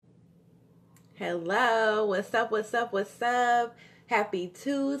Hello, what's up? What's up? What's up? Happy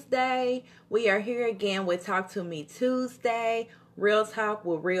Tuesday. We are here again with Talk to Me Tuesday, real talk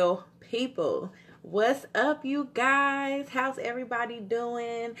with real people. What's up, you guys? How's everybody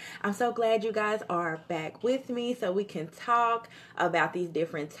doing? I'm so glad you guys are back with me so we can talk about these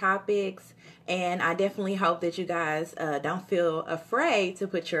different topics. And I definitely hope that you guys don't feel afraid to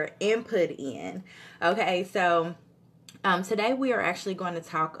put your input in. Okay, so today we are actually going to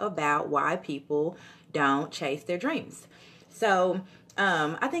talk about why people don't chase their dreams. So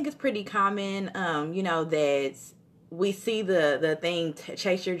I think it's pretty common, that we see the thing,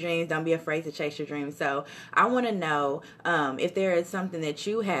 chase your dreams, don't be afraid to chase your dreams. So I want to know if there is something that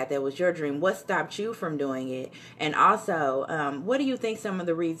you had that was your dream, what stopped you from doing it? And also, what do you think some of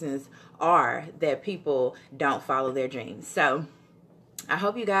the reasons are that people don't follow their dreams? So I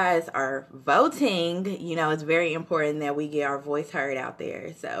hope you guys are voting. You know, it's very important that we get our voice heard out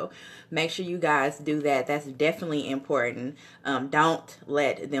there. So make sure you guys do that. That's definitely important. Don't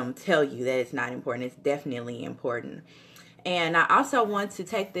let them tell you that it's not important. It's definitely important. And I also want to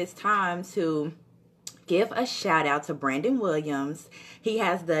take this time to give a shout out to Brandon Williams. He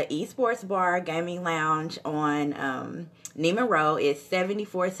has the Esports Bar Gaming Lounge on Neiman Road. It's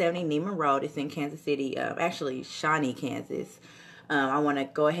 7470 Neiman Road. It's in Kansas City, actually Shawnee, Kansas. I want to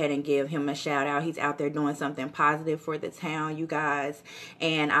go ahead and give him a shout out. He's out there doing something positive for the town, you guys.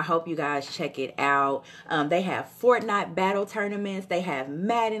 And I hope you guys check it out. They have Fortnite battle tournaments. They have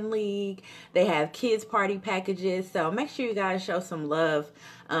Madden League. They have kids party packages. So make sure you guys show some love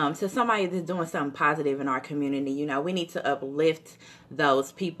to somebody that's doing something positive in our community. You know, we need to uplift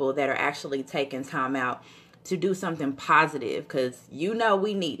those people that are actually taking time out to do something positive, because you know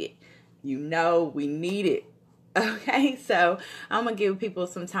we need it. You know we need it. Okay, so I'm going to give people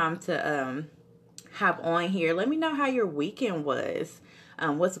some time to hop on here. Let me know how your weekend was,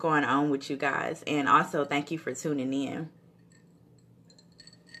 what's going on with you guys, and also thank you for tuning in.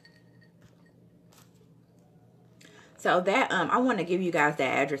 So that I want to give you guys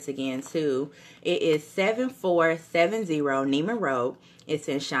that address again too. It is 7470 Neiman Road. It's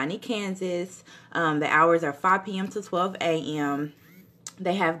in Shawnee, Kansas. The hours are 5 p.m. to 12 a.m.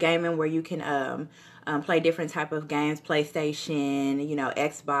 They have gaming where you can play different type of games, PlayStation,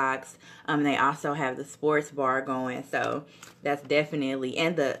 Xbox. They also have the sports bar going, so that's definitely,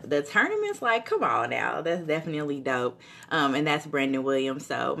 and the tournaments, like, come on now, that's definitely dope. And that's Brandon Williams.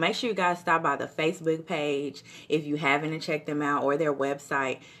 So make sure you guys stop by the Facebook page if you haven't, and check them out, or their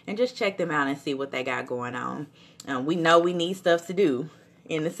website, and just check them out and see what they got going on. We know we need stuff to do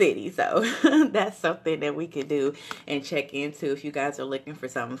in the city, so that's something that we could do and check into if you guys are looking for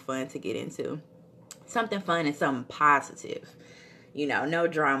something fun to get into. Something fun and something positive. No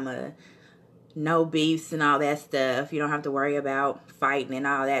drama, no beefs and all that stuff. You don't have to worry about fighting and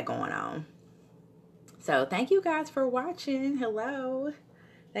all that going on. So thank you guys for watching. Hello.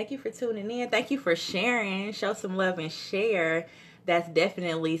 Thank you for tuning in. Thank you for sharing. Show some love and share. That's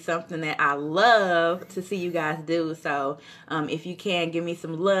definitely something that I love to see you guys do. So if you can, give me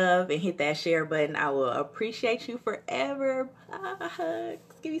some love and hit that share button. I will appreciate you forever.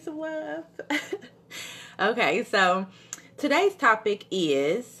 Hugs. Give me some love. Okay, so today's topic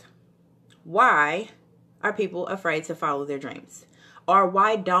is, why are people afraid to follow their dreams? Or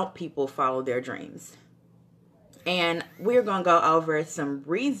why don't people follow their dreams? And we're going to go over some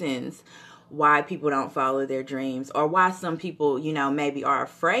reasons why people don't follow their dreams, or why some people, maybe are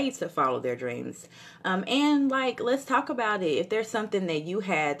afraid to follow their dreams. And let's talk about it. If there's something that you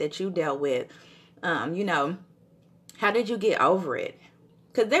had that you dealt with, how did you get over it?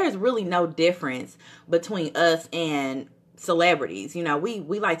 Because there's really no difference between us and celebrities.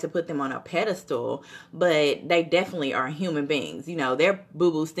 We like to put them on a pedestal, but they definitely are human beings. Their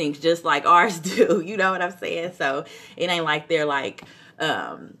boo-boo stinks just like ours do. You know what I'm saying? So it ain't like they're like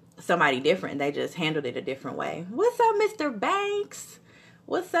somebody different. They just handled it a different way. What's up, Mr. Banks?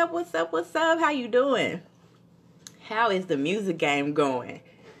 What's up? What's up? What's up? How you doing? How is the music game going?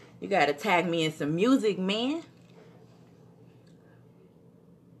 You gotta tag me in some music, man.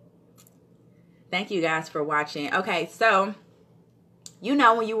 Thank you guys for watching. Okay, so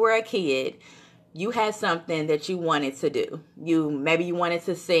when you were a kid, you had something that you wanted to do. Maybe you wanted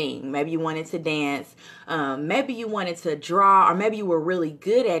to sing, maybe you wanted to dance, maybe you wanted to draw, or maybe you were really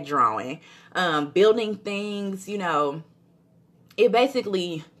good at drawing, building things. It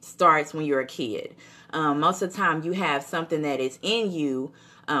basically starts when you're a kid. Most of the time you have something that is in you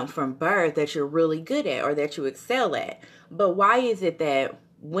from birth that you're really good at, or that you excel at. But why is it that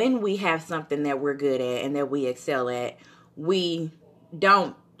when we have something that we're good at and that we excel at, we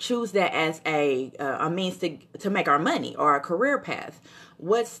don't choose that as a means to make our money or our career path?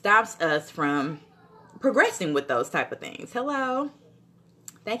 What stops us from progressing with those type of things? Hello.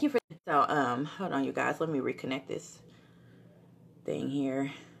 Thank you for so hold on you guys, let me reconnect this thing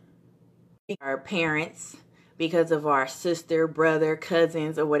here. Our parents, because of our sister, brother,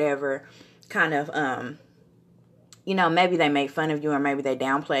 cousins, or whatever, kind of you know, maybe they made fun of you, or maybe they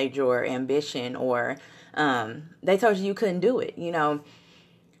downplayed your ambition, or they told you couldn't do it. You know,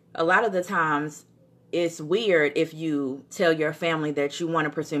 a lot of the times it's weird if you tell your family that you want to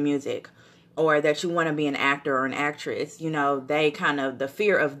pursue music or that you want to be an actor or an actress. You know, they kind of, the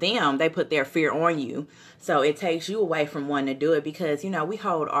fear of them, they put their fear on you. So it takes you away from wanting to do it because, you know, we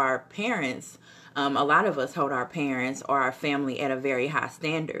hold our parents, a lot of us hold our parents or our family at a very high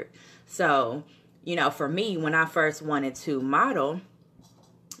standard. So, you know, for me, when I first wanted to model,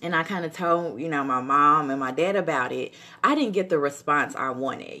 and I kind of told, you know, my mom and my dad about it, I didn't get the response I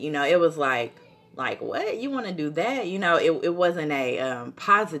wanted. You know, it was like, what? You want to do that? You know, it wasn't a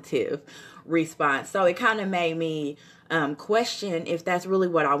positive response. So it kind of made me question if that's really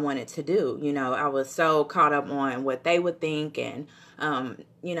what I wanted to do. You know, I was so caught up on what they would think and,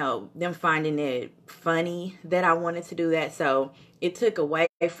 you know, them finding it funny that I wanted to do that. So it took away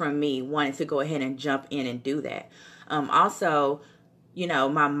from me wanting to go ahead and jump in and do that. Also, you know,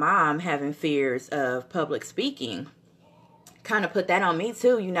 my mom having fears of public speaking kind of put that on me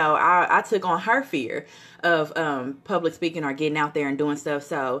too. You know, I took on her fear of public speaking or getting out there and doing stuff.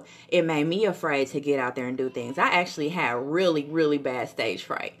 So it made me afraid to get out there and do things. I actually had really, really bad stage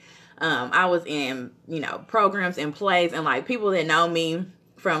fright. I was in, you know, programs and plays, and like people that know me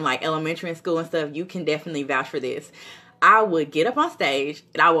from like elementary school and stuff, you can definitely vouch for this. I would get up on stage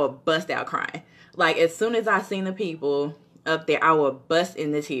and I would bust out crying. Like as soon as I seen the people up there, I would bust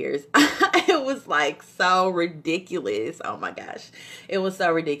into tears. It was like so ridiculous. Oh my gosh. It was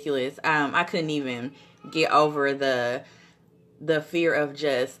so ridiculous. I couldn't even get over the fear of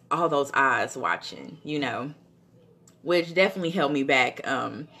just all those eyes watching, you know, which definitely held me back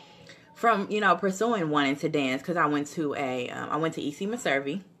from, you know, pursuing wanting to dance, because I went to EC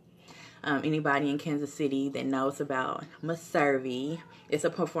Meservey. Anybody in Kansas City that knows about Meservey, it's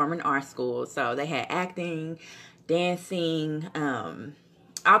a performing arts school. So they had acting, dancing,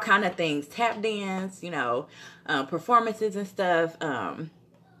 all kind of things, tap dance, you know, performances and stuff.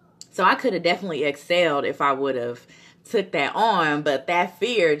 So I could have definitely excelled if I would have took that on, but that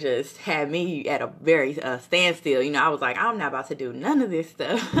fear just had me at a very standstill. You know, I was like, I'm not about to do none of this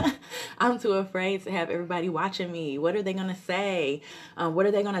stuff. I'm too afraid to have everybody watching me. What are they going to say? What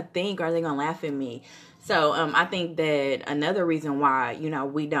are they going to think? Are they going to laugh at me? So I think that another reason why, you know,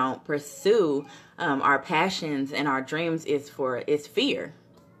 we don't pursue our passions and our dreams is fear.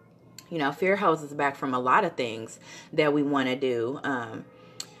 You know, fear holds us back from a lot of things that we want to do.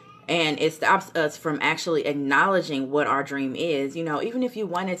 And it stops us from actually acknowledging what our dream is. You know, even if you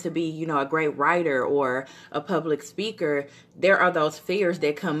wanted to be, you know, a great writer or a public speaker, there are those fears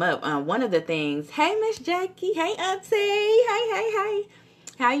that come up. One of the things, hey, Miss Jackie, hey, Auntie, hey,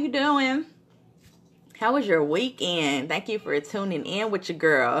 how you doing? How was your weekend? Thank you for tuning in with your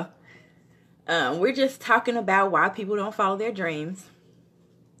girl. We're just talking about why people don't follow their dreams,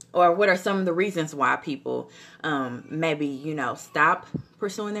 or what are some of the reasons why people maybe, you know, stop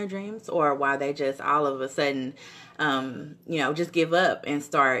pursuing their dreams, or why they just all of a sudden, you know, just give up and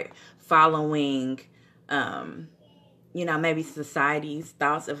start following, you know, maybe society's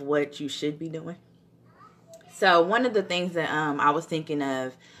thoughts of what you should be doing. So one of the things that I was thinking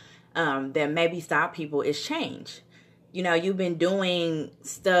of that maybe stop people is change. You know, you've been doing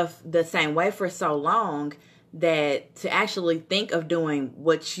stuff the same way for so long that to actually think of doing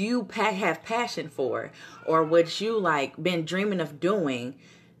what you have passion for, or what you like been dreaming of doing,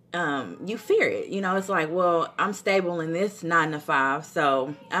 you fear it. You know, it's like, well, I'm stable in this 9-to-5,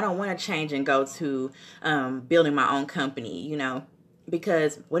 so I don't want to change and go to building my own company, you know,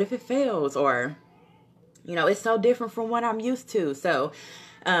 because what if it fails? Or, you know, it's so different from what I'm used to. So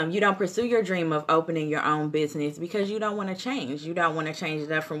you don't pursue your dream of opening your own business because you don't want to change. You don't want to change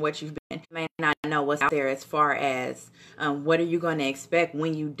it up from what you've been. You may not know what's out there as far as what are you going to expect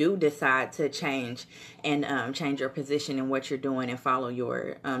when you do decide to change and change your position in what you're doing and follow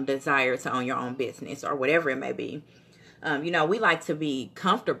your desire to own your own business or whatever it may be. You know, we like to be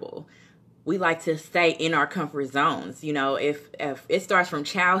comfortable. We like to stay in our comfort zones. You know, if it starts from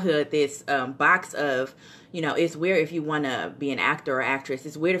childhood, this box of, you know, it's weird if you want to be an actor or actress.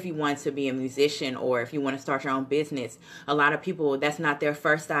 It's weird if you want to be a musician, or if you want to start your own business. A lot of people, that's not their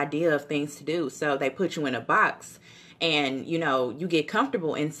first idea of things to do. So they put you in a box and you know, you get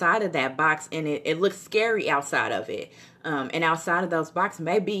comfortable inside of that box, and it looks scary outside of it. And outside of those boxes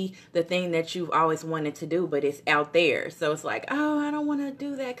may be the thing that you've always wanted to do, but it's out there. So it's like, oh, I don't want to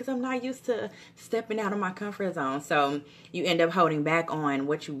do that because I'm not used to stepping out of my comfort zone. So you end up holding back on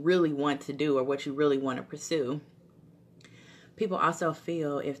what you really want to do or what you really want to pursue. People also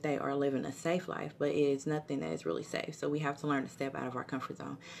feel if they are living a safe life, but it is nothing that is really safe. So we have to learn to step out of our comfort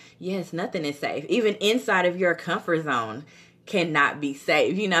zone. Yes, nothing is safe. Even inside of your comfort zone cannot be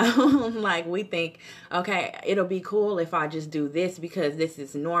safe, you know. Like we think, okay, it'll be cool if I just do this because this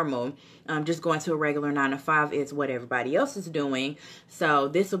is normal. Just going to a regular 9-to-5 is what everybody else is doing. So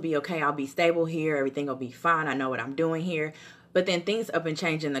this will be okay. I'll be stable here. Everything will be fine. I know what I'm doing here. But then things up and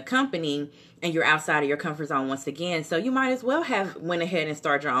change in the company and you're outside of your comfort zone once again. So you might as well have went ahead and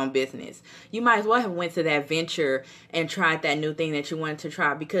started your own business. You might as well have went to that venture and tried that new thing that you wanted to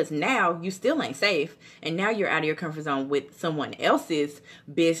try, because now you still ain't safe. And now you're out of your comfort zone with someone else's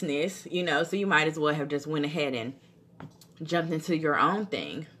business, you know, so you might as well have just went ahead and jumped into your own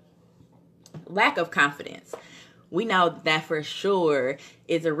thing. Lack of confidence. We know that for sure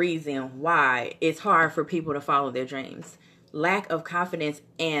is a reason why it's hard for people to follow their dreams. Lack of confidence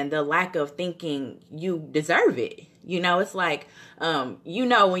and the lack of thinking you deserve it. You know, it's like, you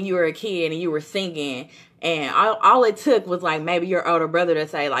know, when you were a kid and you were singing and all it took was like maybe your older brother to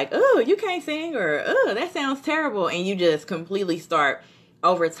say like, oh, you can't sing, or oh, that sounds terrible. And you just completely start,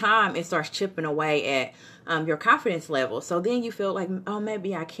 over time, it starts chipping away at your confidence level. So then you feel like, oh,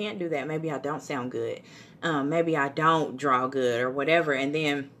 maybe I can't do that. Maybe I don't sound good. Maybe I don't draw good or whatever. And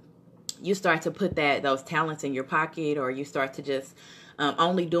then you start to put those talents in your pocket, or you start to just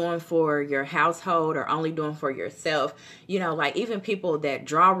only doing for your household or only doing for yourself. You know, like even people that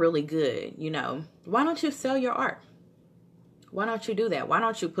draw really good, you know, why don't you sell your art? Why don't you do that? Why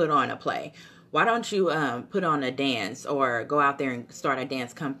don't you put on a play? Why don't you put on a dance or go out there and start a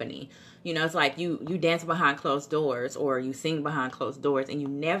dance company? You know, it's like you dance behind closed doors or you sing behind closed doors, and you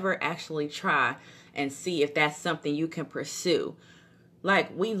never actually try and see if that's something you can pursue.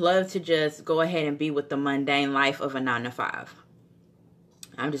 Like, we love to just go ahead and be with the mundane life of a 9-to-5.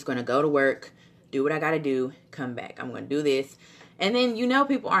 I'm just going to go to work, do what I got to do, come back. I'm going to do this. And then, you know,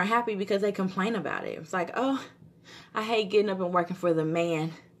 people aren't happy because they complain about it. It's like, oh, I hate getting up and working for the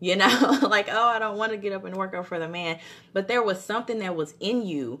man. You know, like, oh, I don't want to get up and work for the man. But there was something that was in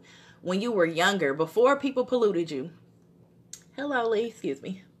you when you were younger, before people polluted you. Hello, Lee. Excuse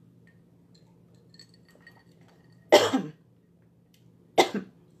me.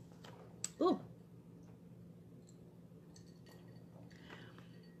 Ooh.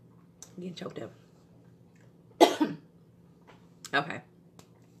 I'm getting choked up. Okay.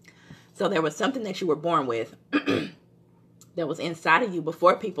 So there was something that you were born with that was inside of you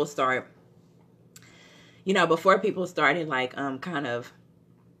before people start, you know, before people started like kind of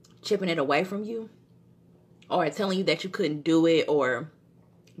chipping it away from you or telling you that you couldn't do it, or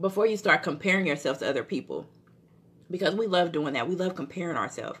before you start comparing yourself to other people. Because we love doing that. We love comparing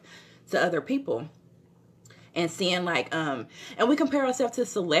ourselves to other people and seeing like, and we compare ourselves to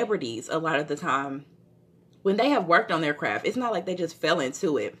celebrities a lot of the time when they have worked on their craft. It's not like they just fell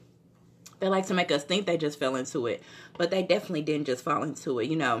into it. They like to make us think they just fell into it, but they definitely didn't just fall into it.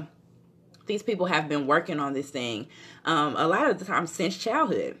 You know, these people have been working on this thing a lot of the time since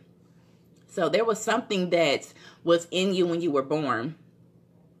childhood. So there was something that was in you when you were born.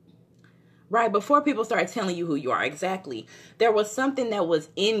 Right, before people start telling you who you are. Exactly. There was something that was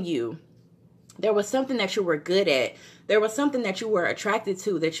in you. There was something that you were good at. There was something that you were attracted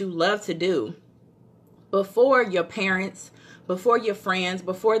to, that you love to do. Before your parents, before your friends,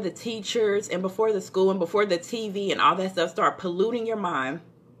 before the teachers, and before the school, and before the TV and all that stuff start polluting your mind,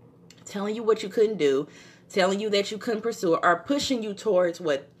 telling you what you couldn't do, telling you that you couldn't pursue it, or pushing you towards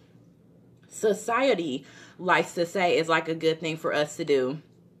what society likes to say is like a good thing for us to do.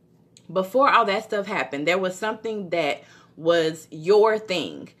 Before all that stuff happened, there was something that was your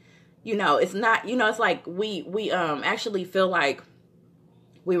thing. You know, it's not, you know, it's like we actually feel like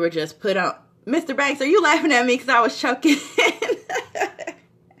we were just put on. Mr. Banks, are you laughing at me because I was choking?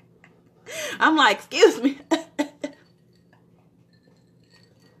 I'm like, excuse me.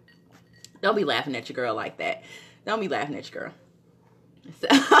 Don't be laughing at your girl like that. Don't be laughing at your girl. So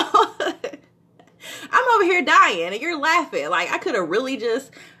I'm over here dying and you're laughing. Like, I could have really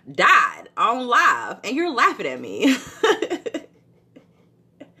just died on live and you're laughing at me.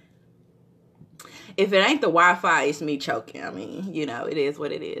 If it ain't the Wi-Fi, it's me choking. I mean, you know, it is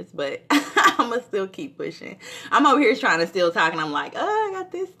what it is. But I'm going to still keep pushing. I'm over here trying to still talk and I'm like, oh, I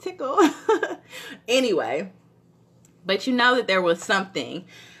got this tickle. Anyway, but you know that there was something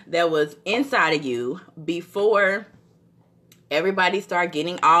that was inside of you before Everybody start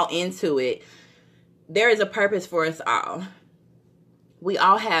getting all into it. There is a purpose for us all. We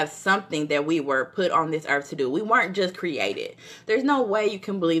all have something that we were put on this earth to do. We weren't just created. There's no way you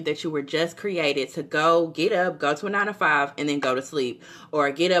can believe that you were just created to go, get up, go to a 9 to 5, and then go to sleep.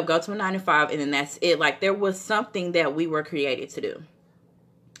 Or get up, go to a 9 to 5, and then that's it. Like, there was something that we were created to do.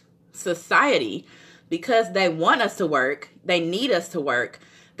 Society, because they want us to work, they need us to work,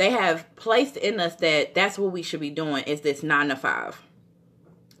 they have placed in us that that's what we should be doing, is this 9 to 5.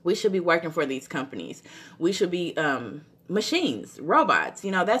 We should be working for these companies. We should be machines, robots.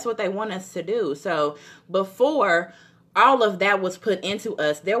 You know, that's what they want us to do. So before all of that was put into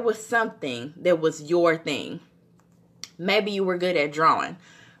us, there was something that was your thing. Maybe you were good at drawing.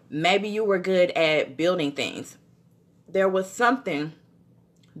 Maybe you were good at building things. There was something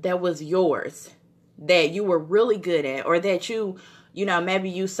that was yours that you were really good at, or that you know, maybe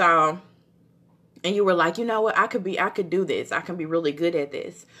you saw and you were like, you know what, I could do this. I can be really good at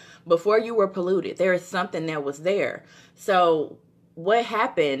this. Before you were polluted, there is something that was there. So what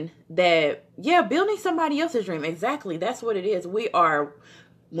happened that, building somebody else's dream. Exactly. That's what it is.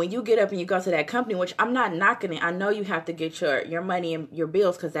 When you get up and you go to that company, which I'm not knocking it. I know you have to get your money and your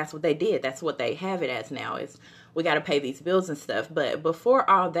bills, because that's what they did. That's what they have it as now, is we got to pay these bills and stuff. But before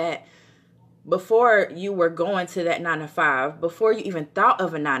all that, before you were going to that 9 to 5, before you even thought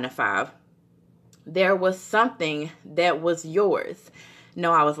of a 9 to 5, there was something that was yours.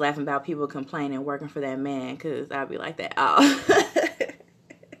 No, I was laughing about people complaining working for that man, because I'd be like that. Oh.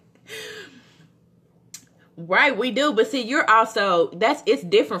 Right, we do. But see, you're also, it's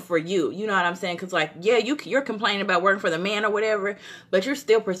different for you. You know what I'm saying? Because like, you're complaining about working for the man or whatever, but you're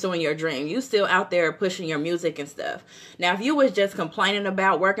still pursuing your dream. You still out there pushing your music and stuff. Now, if you was just complaining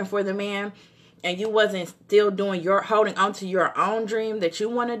about working for the man, and you wasn't still holding on to your own dream that you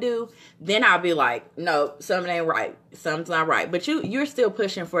want to do, then I'll be like, no, something ain't right. Something's not right. But you're still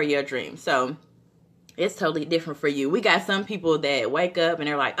pushing for your dream. So it's totally different for you. We got some people that wake up and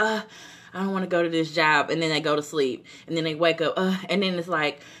they're like, I don't want to go to this job. And then they go to sleep. And then they wake up, and then it's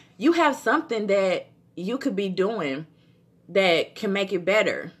like, you have something that you could be doing that can make it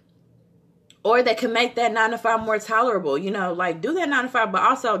better. Or that can make that 9 to 5 more tolerable. You know, like, do that 9 to 5, but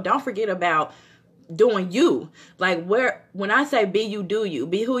also don't forget about doing you. Like, when I say be you, do you,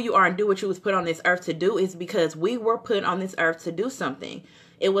 be who you are and do what you was put on this earth to do, is because we were put on this earth to do something.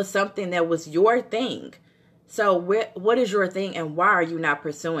 It was something that was your thing. So what is your thing, and why are you not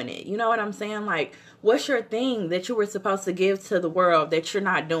pursuing it? You know what I'm saying? Like, what's your thing that you were supposed to give to the world that you're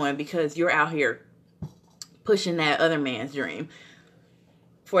not doing because you're out here pushing that other man's dream?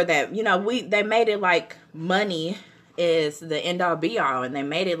 For that, you know, they made it like money is the end all be all, and they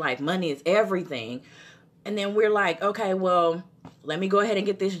made it like money is everything. And then we're like, okay, well, let me go ahead and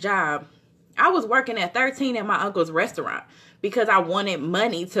get this job. I was working at 13 at my uncle's restaurant because I wanted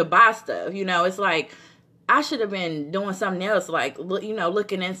money to buy stuff. You know, it's like, I should have been doing something else, like, you know,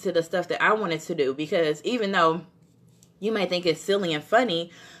 looking into the stuff that I wanted to do, because even though you may think it's silly and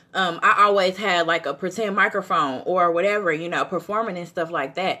funny, I always had like a pretend microphone or whatever, you know, performing and stuff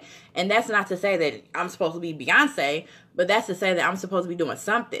like that. And that's not to say that I'm supposed to be Beyonce, but that's to say that I'm supposed to be doing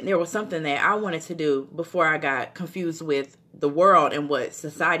something. There was something that I wanted to do before I got confused with the world and what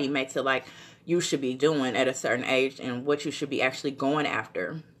society makes it like you should be doing at a certain age and what you should be actually going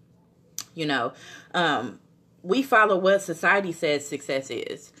after. You know, we follow what society says success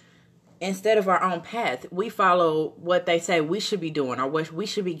is. Instead of our own path, we follow what they say we should be doing or what we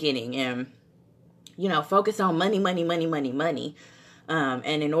should be getting, and, you know, focus on money, money, money, money, money.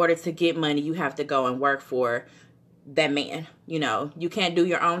 And in order to get money, you have to go and work for that man. You know, you can't do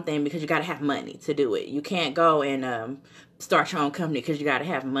your own thing because you got to have money to do it. You can't go and start your own company because you got to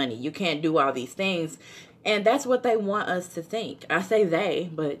have money. You can't do all these things. And that's what they want us to think. I say they,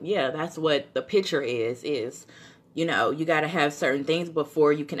 but yeah, that's what the picture is, you know, you got to have certain things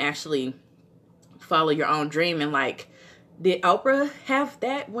before you can actually follow your own dream. And like, did Oprah have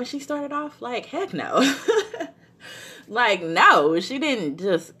that when she started off? Like, heck no. Like, no, she didn't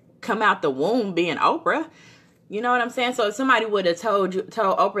just come out the womb being Oprah. You know what I'm saying? So if somebody would have told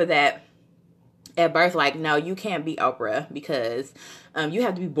Oprah that at birth, like, no, you can't be Oprah because you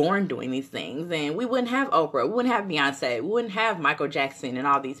have to be born doing these things, and we wouldn't have Oprah, we wouldn't have Beyonce, we wouldn't have Michael Jackson and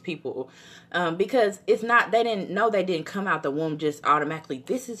all these people, because it's not, they didn't come out the womb just automatically,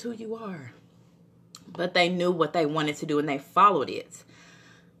 this is who you are. But they knew what they wanted to do and they followed it.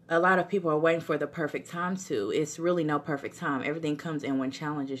 A lot of people are waiting for the perfect time to. It's really no perfect time. Everything comes in when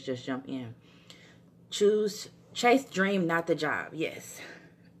challenges, just jump in. Chase dream, not the job. Yes.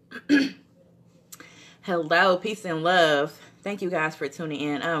 Hello, peace and love. Thank you guys for tuning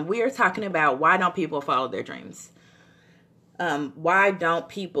in. We are talking about why don't people follow their dreams. Why don't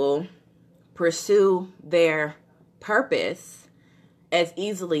people pursue their purpose as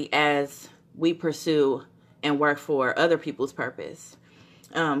easily as we pursue and work for other people's purpose?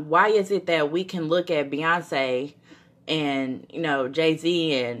 Why is it that we can look at Beyonce and,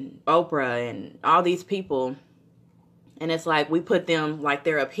 Jay-Z and Oprah and all these people, and it's like we put them like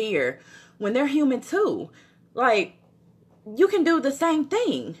they're up here when they're human too? Like, you can do the same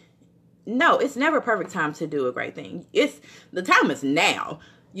thing. No, it's never a perfect time to do a great thing. The time is now.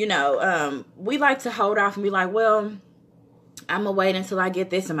 We like to hold off and be like, well, I'm going to wait until I get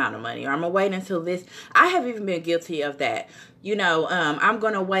this amount of money, or I'm going to wait until this. I have even been guilty of that. I'm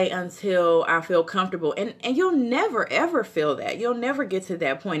going to wait until I feel comfortable. And you'll never, ever feel that. You'll never get to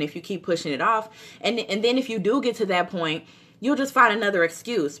that point if you keep pushing it off. And then if you do get to that point, you'll just find another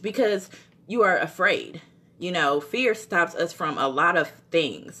excuse because you are afraid. Fear stops us from a lot of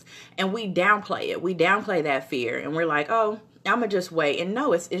things, and we downplay it. We downplay that fear, and we're like, oh, I'm going to just wait. And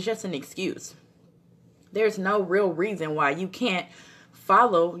no, it's just an excuse. There's no real reason why you can't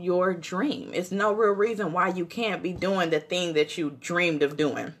follow your dream. It's no real reason why you can't be doing the thing that you dreamed of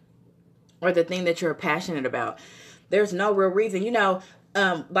doing, or the thing that you're passionate about. There's no real reason.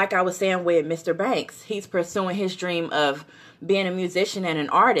 Like I was saying with Mr. Banks, he's pursuing his dream of being a musician and an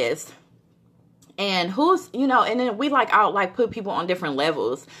artist. And and then we put people on different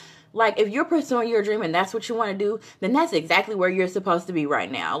levels. Like, if you're pursuing your dream and that's what you want to do, then that's exactly where you're supposed to be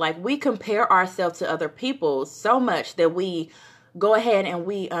right now. Like, we compare ourselves to other people so much that we go ahead and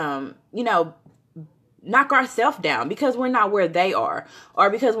we, knock ourselves down because we're not where they are, or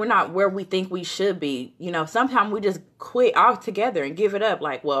because we're not where we think we should be. Sometimes we just quit altogether and give it up.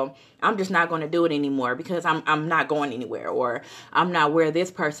 Like, well, I'm just not going to do it anymore because I'm not going anywhere, or I'm not where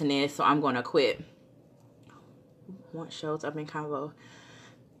this person is, so I'm going to quit. What shows up in convo?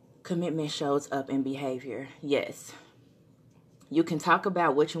 Commitment shows up in behavior. Yes. You can talk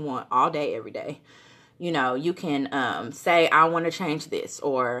about what you want all day, every day. You can say, I want to change this,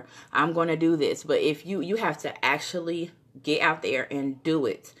 or I'm going to do this. But if you have to actually get out there and do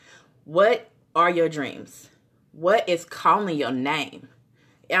it. What are your dreams? What is calling your name?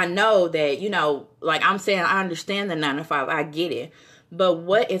 I know that, like I'm saying, I understand the 9 to 5. I get it. But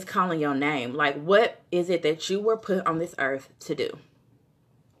what is calling your name? Like, what is it that you were put on this earth to do?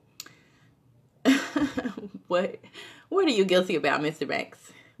 What are you guilty about, Mr.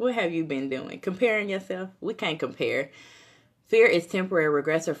 Banks? What have you been doing? Comparing yourself? We can't compare. Fear is temporary,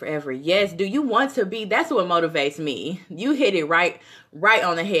 regrets are forever. Yes, do you want to be? That's what motivates me. You hit it right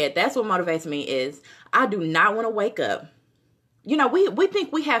on the head. That's what motivates me is I do not want to wake up. We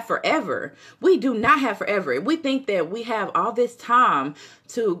think we have forever. We do not have forever. We think that we have all this time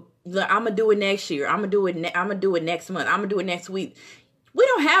to, I'm going to do it next year. I'm going to do it next month. I'm going to do it next week.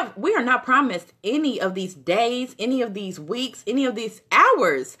 We are not promised any of these days, any of these weeks, any of these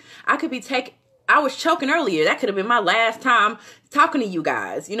hours. I was choking earlier. That could have been my last time talking to you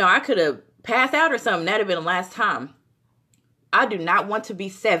guys. I could have passed out or something. That'd have been the last time. I do not want to be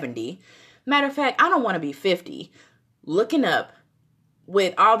 70. Matter of fact, I don't want to be 50. Looking up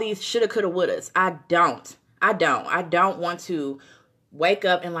with all these shoulda, coulda, wouldas. I don't want to wake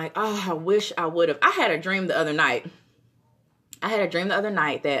up and like, oh, I wish I would have. I had a dream the other night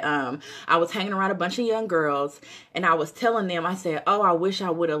that I was hanging around a bunch of young girls, and I was telling them, I said, oh, I wish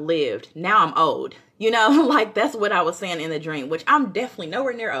I would have lived. Now I'm old. Like that's what I was saying in the dream, which I'm definitely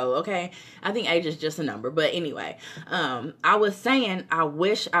nowhere near old, okay? I think age is just a number. But anyway, I was saying I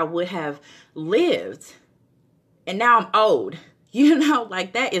wish I would have lived, and now I'm old.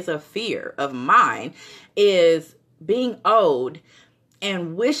 Like that is a fear of mine, is being old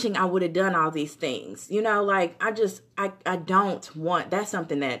and wishing I would have done all these things. Like I don't want, that's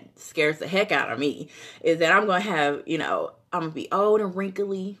something that scares the heck out of me, is that I'm going to have, I'm going to be old and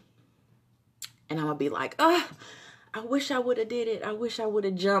wrinkly, and I'm going to be like, oh, I wish I would have did it. I wish I would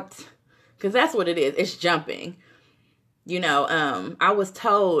have jumped. Because that's what it is. It's jumping. I was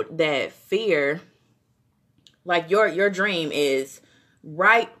told that fear, like your dream is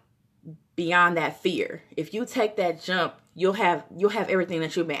right beyond that fear. If you take that jump, you'll have everything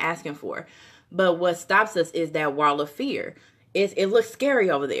that you've been asking for. But what stops us is that wall of fear. It looks scary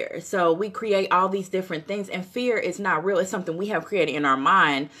over there. So we create all these different things, and fear is not real. It's something we have created in our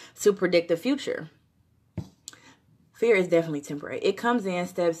mind to predict the future. Fear is definitely temporary. It comes in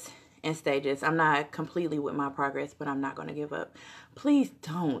steps and stages. I'm not completely with my progress, but I'm not going to give up. Please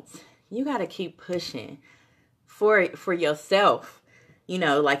don't. You got to keep pushing for yourself.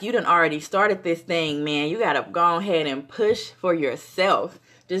 Like you done already started this thing, man. You got to go ahead and push for yourself.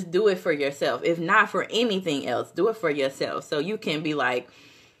 Just do it for yourself. If not for anything else, do it for yourself. So you can be like,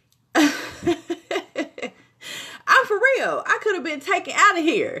 I'm for real. I could have been taken out of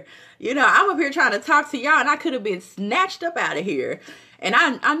here. You know, I'm up here trying to talk to y'all, and I could have been snatched up out of here. And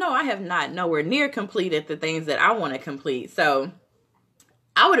I know I have not nowhere near completed the things that I want to complete. So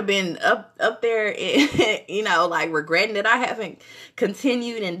I would have been up there, you know, like regretting that I haven't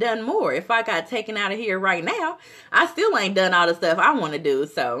continued and done more. If I got taken out of here right now, I still ain't done all the stuff I want to do.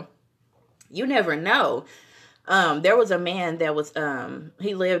 So you never know. There was a man that was,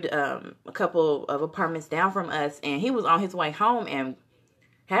 he lived a couple of apartments down from us, and he was on his way home and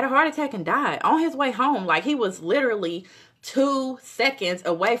had a heart attack and died on his way home. Like, he was literally 2 seconds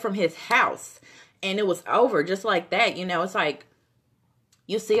away from his house, and it was over just like that. You know, it's like,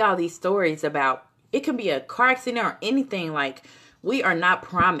 you see all these stories about, it can be a car accident or anything. Like, we are not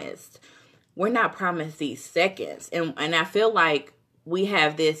promised. We're not promised these seconds. And I feel like we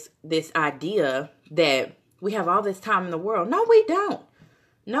have this idea that we have all this time in the world. No, we don't.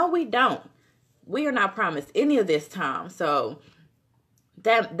 No, we don't. We are not promised any of this time. So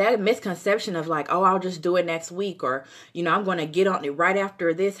that misconception of like, oh, I'll just do it next week, or, you know, I'm going to get on it right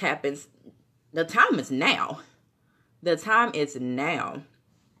after this happens. The time is now. The time is now.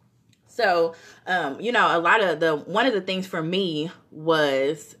 So, you know, one of the things for me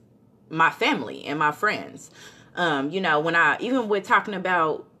was my family and my friends. You know, even with talking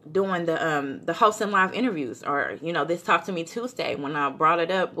about doing the hosting live interviews, or, you know, this Talk to Me Tuesday, when I brought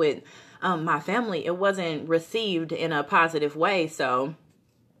it up with my family, it wasn't received in a positive way. So,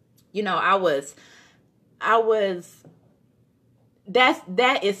 you know,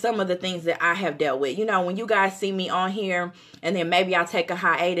 that is some of the things that I have dealt with. You know, when you guys see me on here and then maybe I'll take a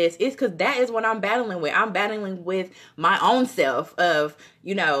hiatus, it's because that is what I'm battling with. I'm battling with my own self of,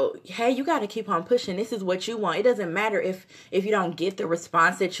 you know, hey, you got to keep on pushing. This is what you want. It doesn't matter if you don't get the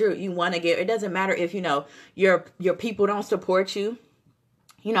response that you want to get. It doesn't matter if, you know, your people don't support you.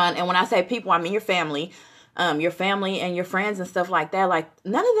 You know, and when I say people, I mean your family and your friends and stuff like that. Like,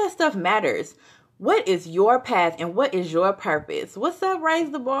 none of that stuff matters. What is your path and what is your purpose? What's up, Raise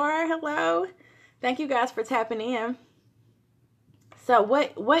the Bar? Hello. Thank you guys for tapping in. So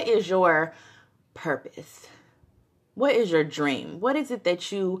what is your purpose? What is your dream? What is it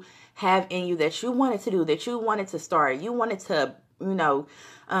that you have in you that you wanted to do, that you wanted to start, you wanted to, you know,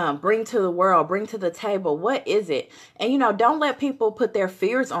 bring to the world, bring to the table? What is it? And, you know, don't let people put their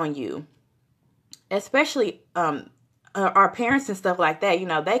fears on you, especially our parents and stuff like that. You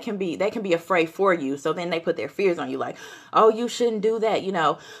know, they can be afraid for you. So then they put their fears on you, like, oh, you shouldn't do that. You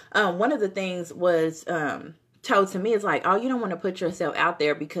know, one of the things was told to me is like, oh, you don't want to put yourself out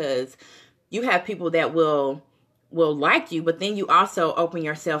there because you have people that will like you, but then you also open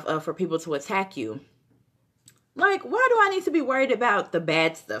yourself up for people to attack you. Like, why do I need to be worried about the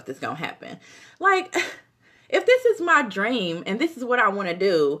bad stuff that's going to happen? Like, if this is my dream and this is what I want to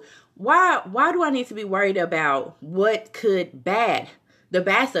do, why do I need to be worried about what the bad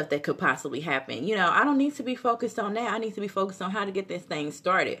stuff that could possibly happen? You know, I don't need to be focused on that. I need to be focused on how to get this thing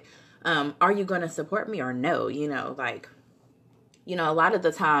started. Are you going to support me or no? You know, like, you know, a lot of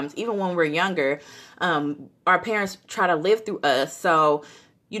the times, even when we're younger, our parents try to live through us. So,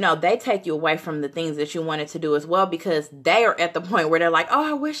 you know, they take you away from the things that you wanted to do as well, because they are at the point where they're like, oh,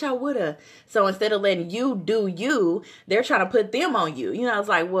 I wish I would have. So instead of letting you do you, they're trying to put them on you. You know, it's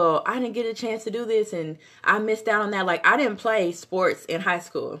like, well, I didn't get a chance to do this and I missed out on that. Like, I didn't play sports in high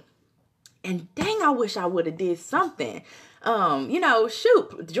school. And dang, I wish I would have did something. You know,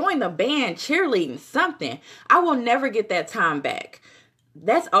 shoot, join the band, cheerleading, something. I will never get that time back.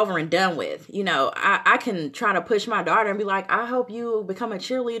 That's over and done with. You know, I can try to push my daughter and be like, I hope you become a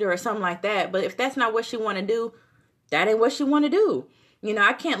cheerleader or something like that. But if that's not what she want to do, that ain't what she want to do. You know,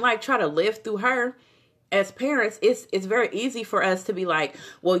 I can't like try to live through her. As parents, it's very easy for us to be like,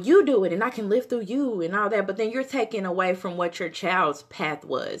 well, you do it and I can live through you and all that. But then you're taking away from what your child's path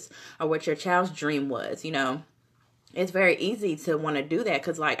was or what your child's dream was. You know, it's very easy to want to do that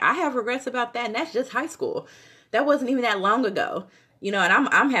because, like, I have regrets about that, and that's just high school. That wasn't even that long ago. You know, and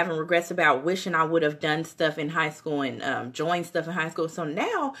I'm having regrets about wishing I would have done stuff in high school and joined stuff in high school. So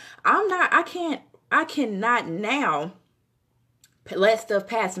now I cannot now let stuff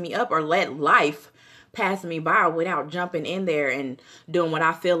pass me up or let life pass me by without jumping in there and doing what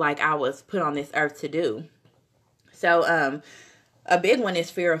I feel like I was put on this earth to do. So a big one is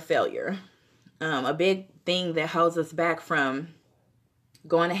fear of failure. A big thing that holds us back from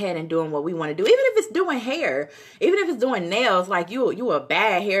going ahead and doing what we want to do, even if it's doing hair, even if it's doing nails. Like, you a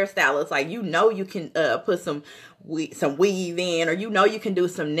bad hairstylist, like, you know, you can put some weave in, or you know, you can do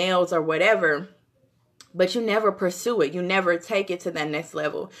some nails or whatever. but you never pursue it. You never take it to that next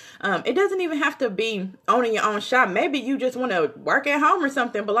level. It doesn't even have to be owning your own shop. Maybe you just want to work at home or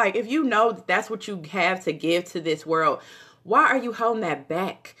something. But like, if you know that that's what you have to give to this world, why are you holding that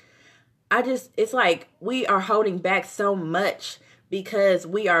back? It's like we are holding back so much because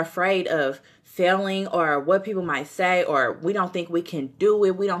we are afraid of failing or what people might say, or we don't think we can do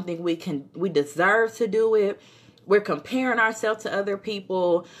it. We don't think we deserve to do it. We're comparing ourselves to other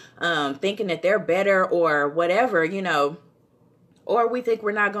people, thinking that they're better or whatever, or we think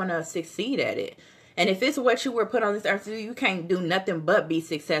we're not going to succeed at it. And if it's what you were put on this earth to do, you can't do nothing but be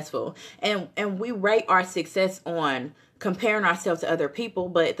successful. And we rate our success on comparing ourselves to other people,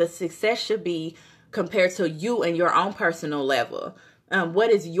 but the success should be compared to you and your own personal level. What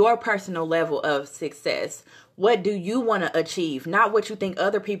is your personal level of success? What do you want to achieve? Not what you think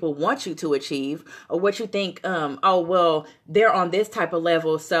other people want you to achieve, or what you think, oh, well, they're on this type of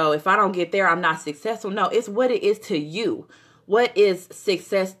level, so if I don't get there, I'm not successful. No, it's what it is to you. What is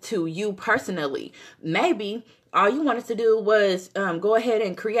success to you personally? Maybe all you wanted to do was go ahead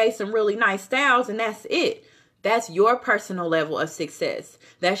and create some really nice styles, and that's it. That's your personal level of success.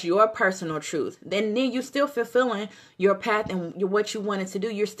 That's your personal truth. Then you're still fulfilling your path and what you wanted to do.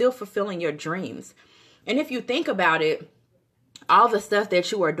 You're still fulfilling your dreams. And if you think about it, all the stuff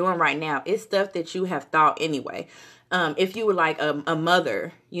that you are doing right now is stuff that you have thought anyway. If you were like a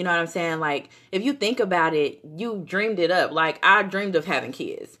mother, you know what I'm saying? Like, if you think about it, you dreamed it up. Like, I dreamed of having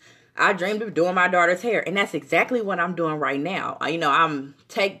kids. I dreamed of doing my daughter's hair, and that's exactly what I'm doing right now. I'm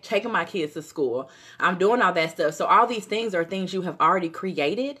taking my kids to school. I'm doing all that stuff. So all these things are things you have already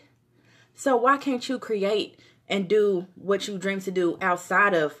created. So why can't you create and do what you dream to do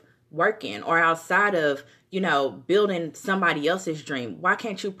outside of working or outside of, building somebody else's dream? Why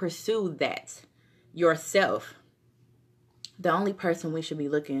can't you pursue that yourself? The only person we should be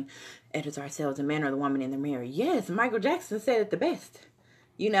looking at is ourselves, the man or the woman in the mirror. Yes, Michael Jackson said it the best.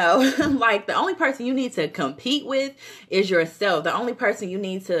 Like, the only person you need to compete with is yourself. The only person you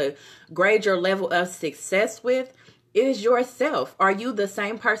need to grade your level of success with is yourself. Are you the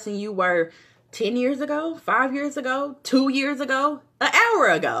same person you were 10 years ago, 5 years ago, 2 years ago, an hour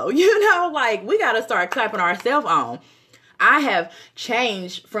ago? Like, we got to start clapping ourselves on. I have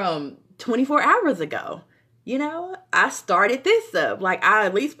changed from 24 hours ago. I started this up. Like, I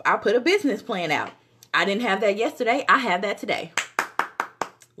put a business plan out. I didn't have that yesterday. I have that today.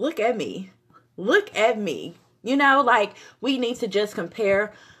 Look at me. Look at me. Like, we need to just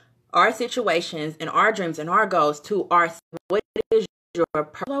compare our situations and our dreams and our goals to what is your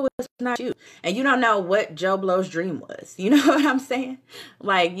Blow is not you. And you don't know what Joe Blow's dream was. You know what I'm saying?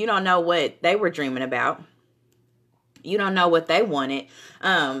 Like, you don't know what they were dreaming about. You don't know what they wanted.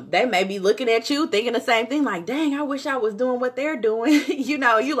 They may be looking at you thinking the same thing, like, dang, I wish I was doing what they're doing.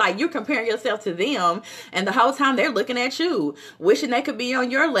 You're comparing yourself to them, and the whole time they're looking at you, wishing they could be on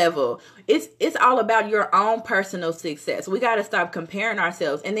your level. It's all about your own personal success. We got to stop comparing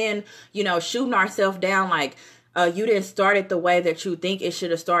ourselves and then, shooting ourselves down like, you didn't start it the way that you think it should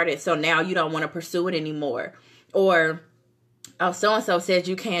have started, so now you don't want to pursue it anymore. Or, oh, so-and-so says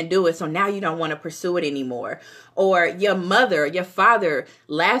you can't do it, so now you don't want to pursue it anymore. Or your mother, your father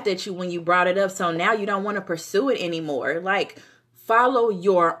laughed at you when you brought it up, so now you don't want to pursue it anymore. Like, follow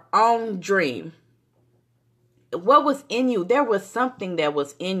your own dream. What was in you? There was something that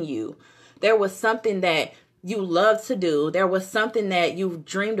was in you. There was something that you love to do. There was something that you've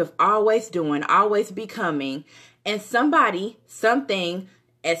dreamed of always doing, always becoming. And something,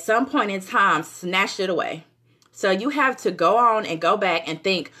 at some point in time, snatched it away. So you have to go on and go back and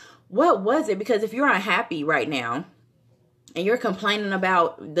think, what was it? Because if you're unhappy right now and you're complaining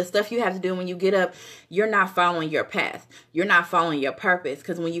about the stuff you have to do when you get up, you're not following your path. You're not following your purpose.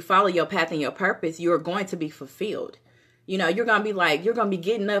 Because when you follow your path and your purpose, you're going to be fulfilled. You're going to be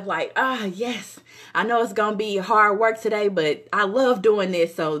getting up like, yes, I know it's going to be hard work today, but I love doing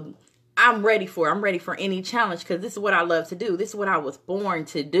this. So I'm ready for any challenge because this is what I love to do. This is what I was born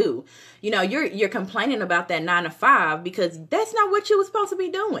to do. You're complaining about that 9 to 5 because that's not what you were supposed to be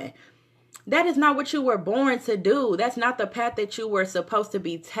doing. That is not what you were born to do. That's not the path that you were supposed to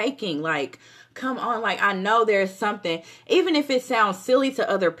be taking. Like, come on. Like, I know there's something, even if it sounds silly to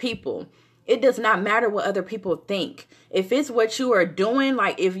other people, it does not matter what other people think. If it's what you are doing,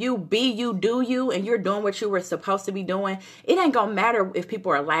 like if you do you, and you're doing what you were supposed to be doing, it ain't gonna matter if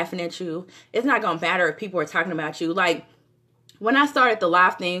people are laughing at you. It's not gonna matter if people are talking about you. Like, when I started the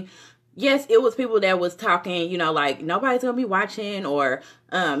live thing, yes, it was people that was talking, you know, like nobody's gonna be watching, or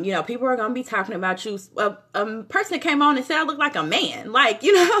you know, people are gonna be talking about you. A person came on and said I look like a man. Like,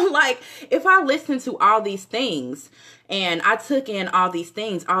 you know, like if I listened to all these things and I took in all these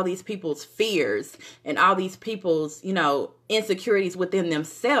things, all these people's fears and all these people's, you know, insecurities within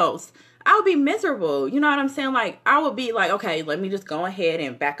themselves, I would be miserable. You know what I'm saying? Like, I would be like, okay, let me just go ahead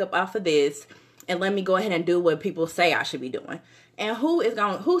and back up off of this, and let me go ahead and do what people say I should be doing. And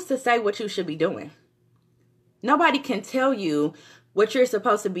who's to say what you should be doing? Nobody can tell you what you're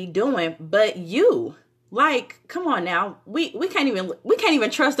supposed to be doing but you. Like, come on now. We can't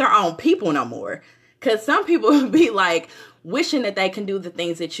even trust our own people no more. Cause some people would be like wishing that they can do the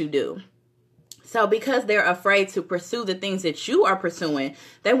things that you do. So because they're afraid to pursue the things that you are pursuing,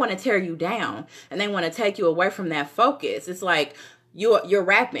 they want to tear you down and they want to take you away from that focus. It's like you're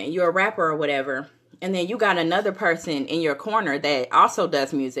rapping, you're a rapper or whatever. And then you got another person in your corner that also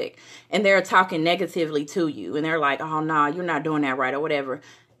does music, and they're talking negatively to you. And they're like, oh, no, you're not doing that right or whatever.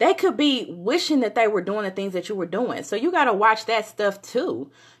 They could be wishing that they were doing the things that you were doing. So you got to watch that stuff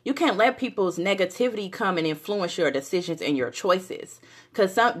too. You can't let people's negativity come and influence your decisions and your choices,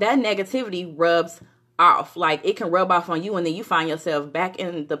 because that negativity rubs off. Like, it can rub off on you, and then you find yourself back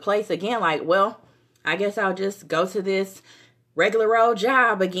in the place again. Like, well, I guess I'll just go to this regular old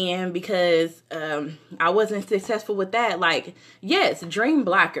job again because I wasn't successful with that. Like, yes, dream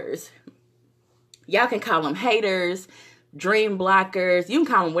blockers. Y'all can call them haters, dream blockers. You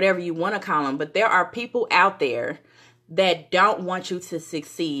can call them whatever you want to call them. But there are people out there that don't want you to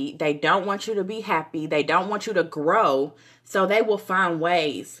succeed. They don't want you to be happy. They don't want you to grow. So they will find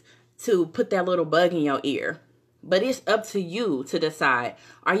ways to put that little bug in your ear. But it's up to you to decide,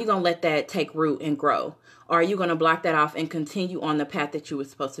 are you going to let that take root and grow? Or are you going to block that off and continue on the path that you were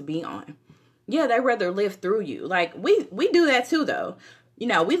supposed to be on? Yeah, they'd rather live through you. Like, we do that too, though. You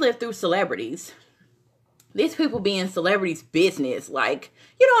know, we live through celebrities. These people be in celebrities' business. Like,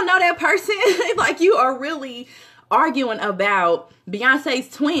 you don't know that person. Like, you are really arguing about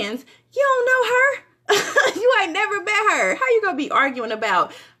Beyonce's twins. You don't know her. You ain't never met her. How you gonna be arguing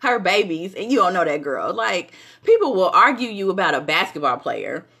about her babies and you don't know that girl? Like, people will argue you about a basketball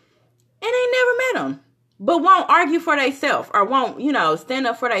player and ain't never met them, but won't argue for themselves or won't, you know, stand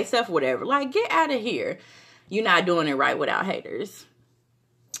up for themselves or whatever. Like, get out of here. You're not doing it right without haters.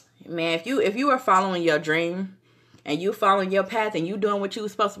 Man, if you are following your dream and you following your path and you doing what you were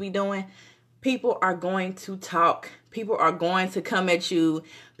supposed to be doing, people are going to talk. People are going to come at you.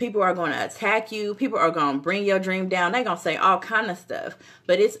 People are going to attack you. People are going to bring your dream down. They're going to say all kind of stuff.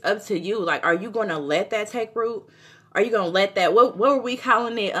 But it's up to you. Like, are you going to let that take root? Are you going to let that, what were we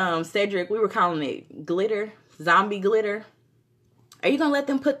calling it, Cedric? We were calling it glitter, zombie glitter. Are you going to let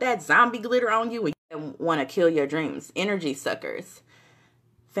them put that zombie glitter on you and want to kill your dreams? Energy suckers.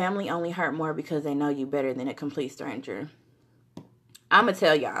 Family only hurt more because they know you better than a complete stranger. I'm going to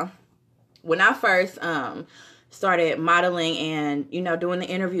tell y'all, when I first started modeling and, you know, doing the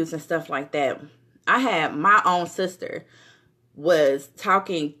interviews and stuff like that, I had my own sister was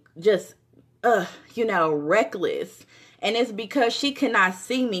talking just, you know, reckless. And it's because she cannot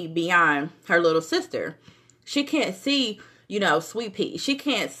see me beyond her little sister. She can't see, you know, Sweet Pea. She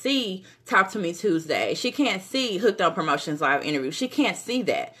can't see Talk to Me Tuesday. She can't see Hooked on Promotions live interview. She can't see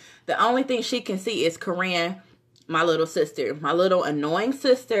that. The only thing she can see is Corinne, my little sister, my little annoying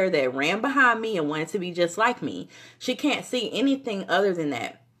sister that ran behind me and wanted to be just like me. She can't see anything other than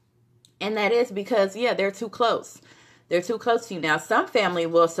that. And that is because, yeah, they're too close. They're too close to you. Now, some family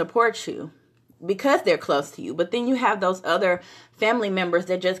will support you because they're close to you. But then you have those other family members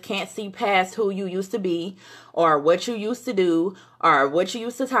that just can't see past who you used to be or what you used to do or what you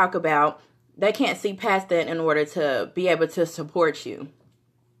used to talk about. They can't see past that in order to be able to support you.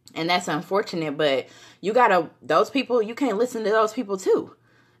 And that's unfortunate, but those people, you can't listen to those people too.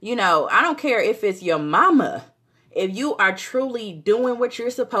 You know, I don't care if it's your mama. If you are truly doing what you're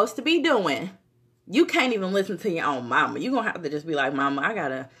supposed to be doing, you can't even listen to your own mama. You're going to have to just be like,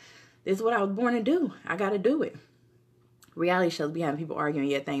 mama, this is what I was born to do. I got to do it. Reality shows be having people arguing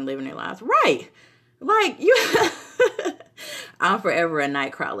yet they ain't living their lives. Right. Like, I'm forever a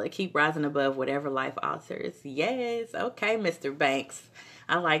night crawler. Keep rising above whatever life alters. Yes. Okay, Mr. Banks.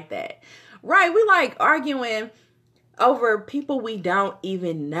 I like that. Right. We like arguing over people we don't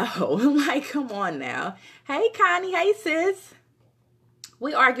even know. Like, come on now. Hey, Connie. Hey, sis.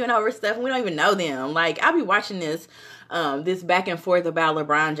 We arguing over stuff and we don't even know them. Like, I be watching this back and forth about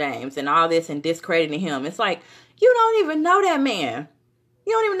LeBron James and all this and discrediting him. It's like, you don't even know that man.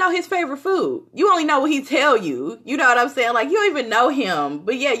 You don't even know his favorite food. You only know what he tell you. You know what I'm saying? Like, you don't even know him.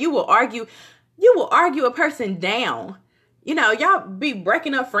 But yeah, you will argue a person down You know, y'all be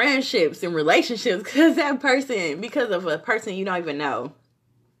breaking up friendships and relationships because of a person you don't even know.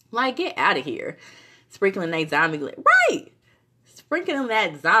 Like, get out of here. Sprinkling that zombie glitter. Right. Sprinkling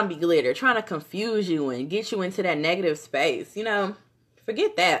that zombie glitter, trying to confuse you and get you into that negative space. You know,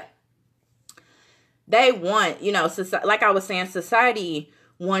 forget that. They want, you know, like I was saying, society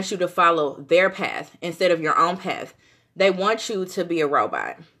wants you to follow their path instead of your own path. They want you to be a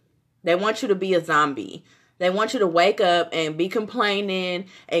robot. They want you to be a zombie. They want you to wake up and be complaining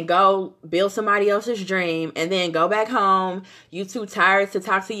and go build somebody else's dream and then go back home. You too tired to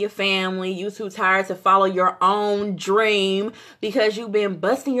talk to your family. You too tired to follow your own dream because you've been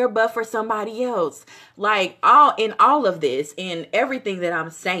busting your butt for somebody else. Like, in all of this, in everything that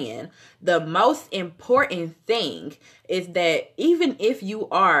I'm saying, the most important thing is that even if you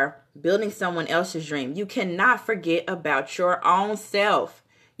are building someone else's dream, you cannot forget about your own self.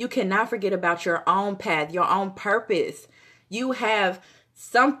 You cannot forget about your own path, your own purpose. You have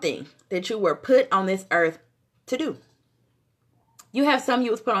something that you were put on this earth to do. You have something you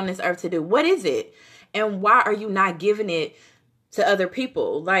was put on this earth to do. What is it? And why are you not giving it to other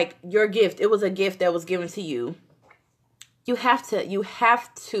people? Like your gift, it was a gift that was given to you. You have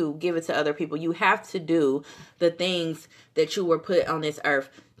to give it to other people. You have to do the things that you were put on this earth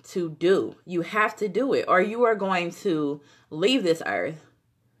to do. You have to do it, or you are going to leave this earth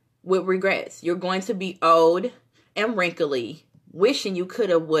with regrets. You're going to be old and wrinkly, wishing you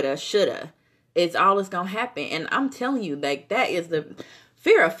coulda, woulda, shoulda. It's all that's going to happen. And I'm telling you, like, that is the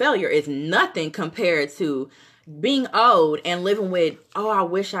fear of failure is nothing compared to being old and living with, oh, I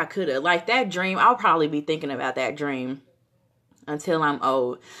wish I coulda. Like that dream, I'll probably be thinking about that dream until I'm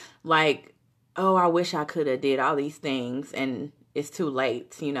old. Like, oh, I wish I coulda did all these things and it's too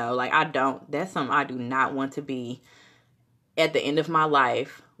late. You know, like that's something I do not want to be at the end of my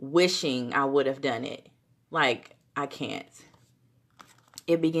life wishing I would have done it. Like, I can't.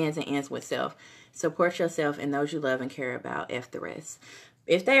 It begins and ends with self. Support yourself and those you love and care about. F the rest.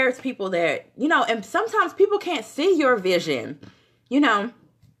 If there's people that, you know, and sometimes people can't see your vision, you know,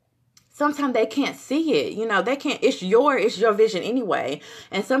 sometimes they can't see it, you know, they can't, it's your vision anyway.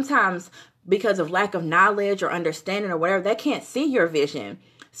 And sometimes because of lack of knowledge or understanding or whatever, they can't see your vision.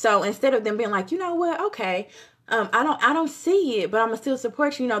 So instead of them being like, you know what, okay, I don't see it, but I'm gonna still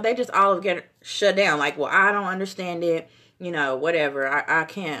support you. You know, they just all get shut down. Like, well, I don't understand it. You know, whatever. I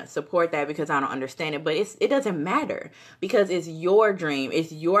can't support that because I don't understand it. But it doesn't matter because it's your dream.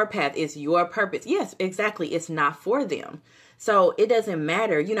 It's your path. It's your purpose. Yes, exactly. It's not for them. So it doesn't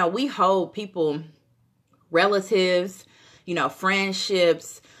matter. You know, we hold people, relatives, you know,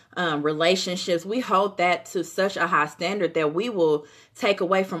 friendships, relationships, we hold that to such a high standard that we will take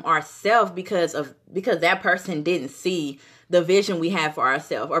away from ourselves because that person didn't see the vision we have for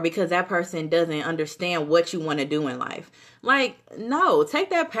ourselves, or because that person doesn't understand what you want to do in life. Like, no, take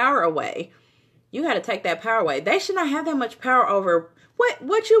that power away. You got to take that power away. They should not have that much power over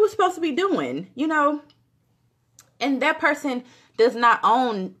what you were supposed to be doing, you know? And that person does not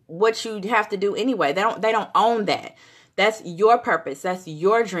own what you have to do anyway. They don't own that. That's your purpose. That's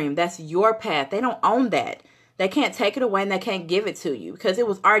your dream. That's your path. They don't own that. They can't take it away and they can't give it to you because it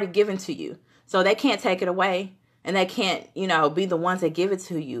was already given to you. So they can't take it away and they can't, you know, be the ones that give it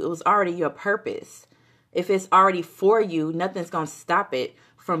to you. It was already your purpose. If it's already for you, nothing's going to stop it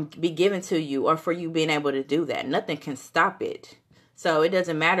from be given to you or for you being able to do that. Nothing can stop it. So it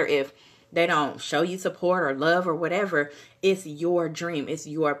doesn't matter if they don't show you support or love or whatever. It's your dream. It's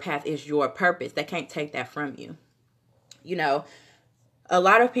your path. It's your purpose. They can't take that from you. You know, a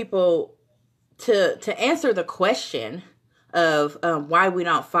lot of people, to answer the question of why we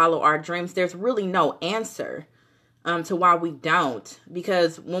don't follow our dreams, there's really no answer to why we don't.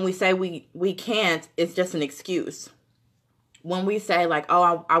 Because when we say we can't, it's just an excuse. When we say like,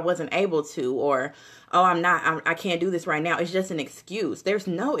 oh, I wasn't able to, or, oh, I can't do this right now, it's just an excuse. There's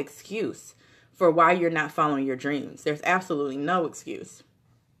no excuse for why you're not following your dreams. There's absolutely no excuse.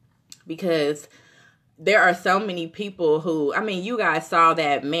 Because there are so many people who, I mean, you guys saw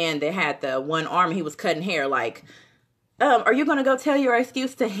that man that had the one arm, he was cutting hair. Like, are you going to go tell your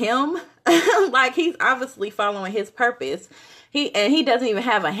excuse to him? Like, he's obviously following his purpose. He doesn't even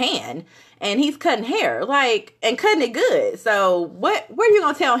have a hand and he's cutting hair, like, and cutting it good. So what are you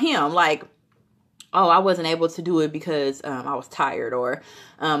going to tell him? Like, oh, I wasn't able to do it because I was tired, or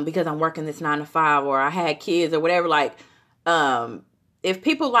because I'm working this 9 to 5, or I had kids or whatever. Like, if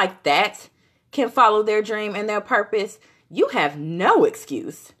people like that can follow their dream and their purpose, you have no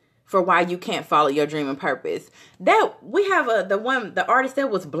excuse for why you can't follow your dream and purpose. That we have the artist that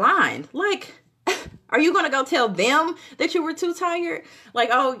was blind. Like, Are you going to go tell them that you were too tired? Like,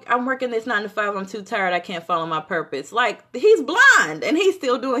 oh, I'm working this 9 to 5. I'm too tired. I can't follow my purpose. Like, he's blind and he's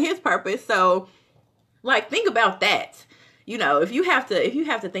still doing his purpose. So, like, think about that. You know, if you have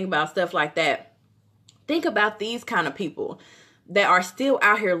to think about stuff like that, think about these kind of people that are still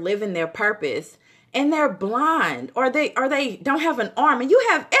out here living their purpose and they're blind, or they don't have an arm, and you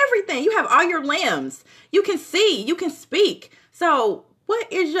have everything. You have all your limbs. You can see, you can speak. So, what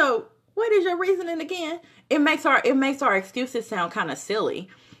is your reasoning again? It makes our excuses sound kind of silly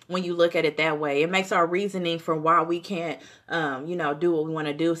when you look at it that way. It makes our reasoning for why we can't do what we want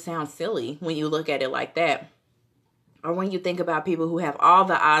to do sound silly when you look at it like that. Or when you think about people who have all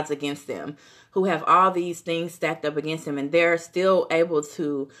the odds against them, who have all these things stacked up against them, and they're still able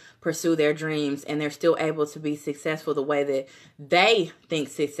to pursue their dreams, and they're still able to be successful the way that they think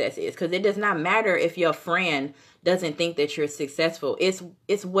success is. Because it does not matter if your friend doesn't think that you're successful. It's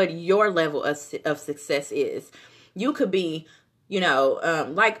what your level of success is. You could be,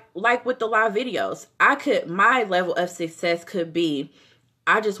 like with the live videos, my level of success could be,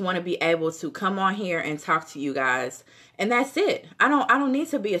 I just want to be able to come on here and talk to you guys. And that's it. I don't need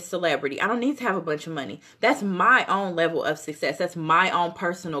to be a celebrity. I don't need to have a bunch of money. That's my own level of success. That's my own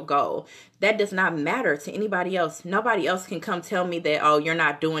personal goal. That does not matter to anybody else. Nobody else can come tell me that, oh, you're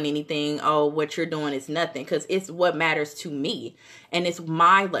not doing anything. Oh, what you're doing is nothing. Because it's what matters to me. And it's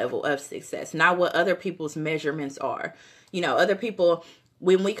my level of success, not what other people's measurements are. Other people,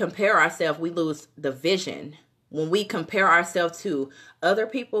 when we compare ourselves, we lose the vision. When we compare ourselves to other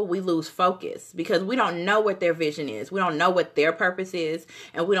people, we lose focus because we don't know what their vision is. We don't know what their purpose is,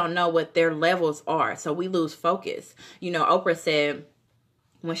 and we don't know what their levels are. So we lose focus. Oprah said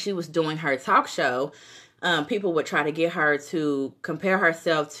when she was doing her talk show, people would try to get her to compare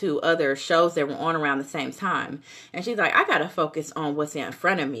herself to other shows that were on around the same time. And she's like, I got to focus on what's in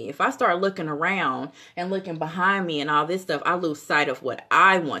front of me. If I start looking around and looking behind me and all this stuff, I lose sight of what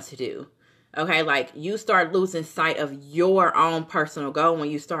I want to do. Okay, like you start losing sight of your own personal goal when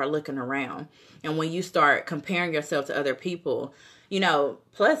you start looking around and when you start comparing yourself to other people,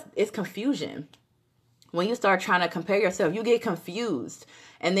 plus it's confusion. When you start trying to compare yourself, you get confused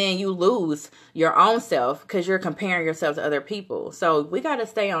and then you lose your own self because you're comparing yourself to other people. So we got to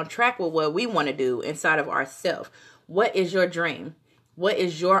stay on track with what we want to do inside of ourselves. What is your dream? What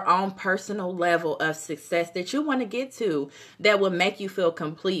is your own personal level of success that you want to get to that will make you feel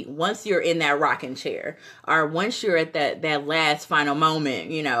complete once you're in that rocking chair or once you're at that last final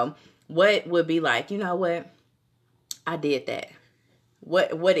moment? What would be like, what? I did that.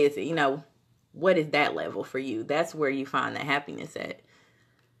 What is it? What is that level for you? That's where you find the happiness at.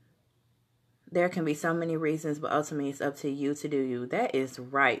 There can be so many reasons, but ultimately it's up to you to do you. That is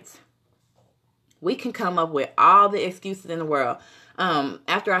right. We can come up with all the excuses in the world.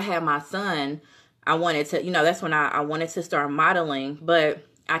 After I had my son, I wanted to, that's when I wanted to start modeling, but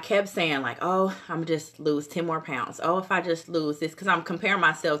I kept saying like, oh, I'm just lose 10 more pounds. Oh, if I just lose this, because I'm comparing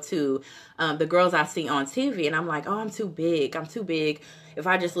myself to the girls I see on TV, and I'm like, oh, I'm too big. If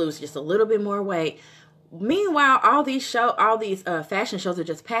I just lose just a little bit more weight. Meanwhile, all these fashion shows are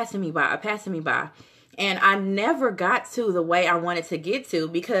just passing me by. And I never got to the way I wanted to get to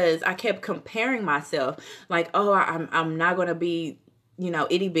because I kept comparing myself like, oh, I'm not going to be,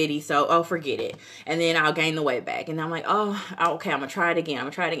 itty bitty. So, forget it. And then I'll gain the weight back. And I'm like, oh, okay, I'm going to try it again.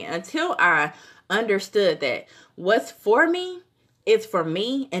 Until I understood that what's for me is for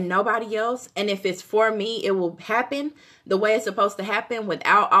me and nobody else. And if it's for me, it will happen the way it's supposed to happen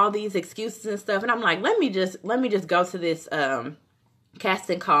without all these excuses and stuff. And I'm like, let me just go to this,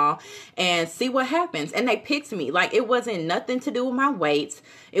 casting call and see what happens. And they picked me. Like, it wasn't nothing to do with my weight.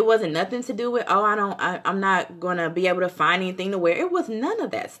 It wasn't nothing to do with, I'm not gonna be able to find anything to wear. It was none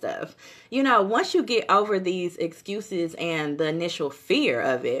of that stuff. Once you get over these excuses and the initial fear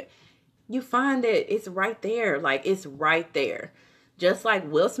of it, you find that it's right there. Like, it's right there. Just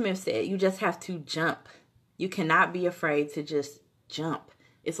like Will Smith said, you just have to jump. You cannot be afraid to just jump.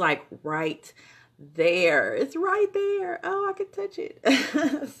 It's like right there. It's right there. Oh, I can touch it.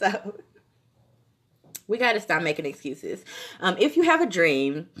 So we got to stop making excuses. If you have a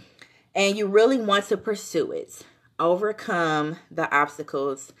dream and you really want to pursue it, overcome the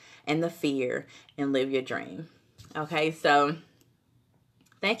obstacles and the fear and live your dream. Okay, so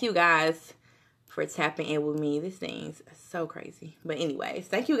thank you guys for tapping in with me. This thing's so crazy. But anyways,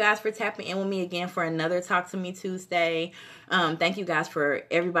 thank you guys for tapping in with me again for another Talk to Me Tuesday. Thank you guys for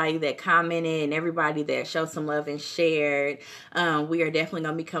everybody that commented and everybody that showed some love and shared. We are definitely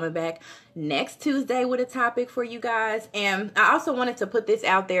going to be coming back next Tuesday with a topic for you guys. And I also wanted to put this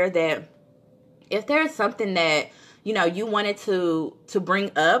out there that if there's something that you know, you wanted to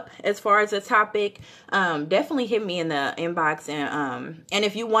bring up as far as a topic, definitely hit me in the inbox. And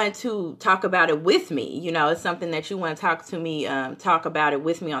if you wanted to talk about it with me, you know, it's something that you want to talk about it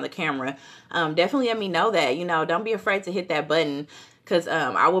with me on the camera, definitely let me know that. You know, don't be afraid to hit that button, because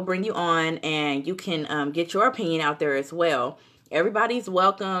I will bring you on and you can get your opinion out there as well. Everybody's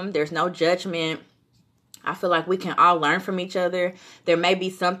welcome. There's no judgment. I feel like we can all learn from each other. There may be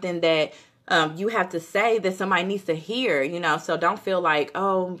something that you have to say that somebody needs to hear, you know, so don't feel like,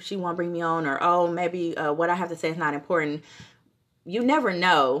 oh, she won't bring me on, or, oh, maybe what I have to say is not important. You never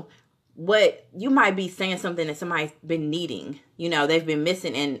know. What you might be saying something that somebody's been needing, you know, they've been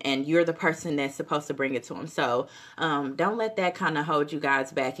missing, and you're the person that's supposed to bring it to them. So don't let that kind of hold you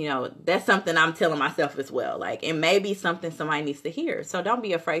guys back. You know, that's something I'm telling myself as well. Like, it may be something somebody needs to hear. So don't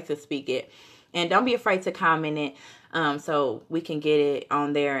be afraid to speak it, and don't be afraid to comment it, so we can get it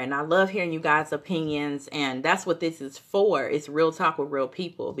on there. And I love hearing you guys' opinions, and that's what this is for. It's real talk with real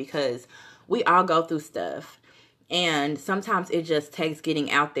people, because we all go through stuff, and sometimes it just takes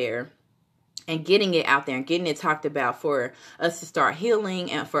getting out there and getting it out there and getting it talked about for us to start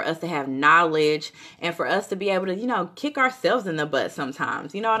healing, and for us to have knowledge, and for us to be able to, you know, kick ourselves in the butt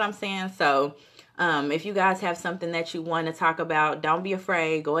sometimes. You know what I'm saying? So if you guys have something that you want to talk about, don't be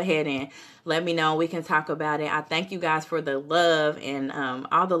afraid. Go ahead and let me know. We can talk about it. I thank you guys for the love, and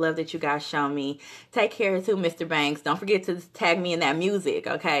all the love that you guys show me. Take care too, Mr. Banks. Don't forget to tag me in that music,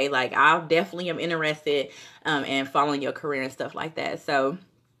 okay? Like, I definitely am interested in following your career and stuff like that. So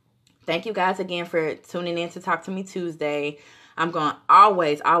thank you guys again for tuning in to Talk to Me Tuesday. I'm going to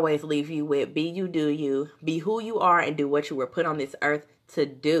always leave you with be you, do you, be who you are, and do what you were put on this earth to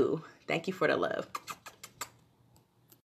do. Thank you for the love.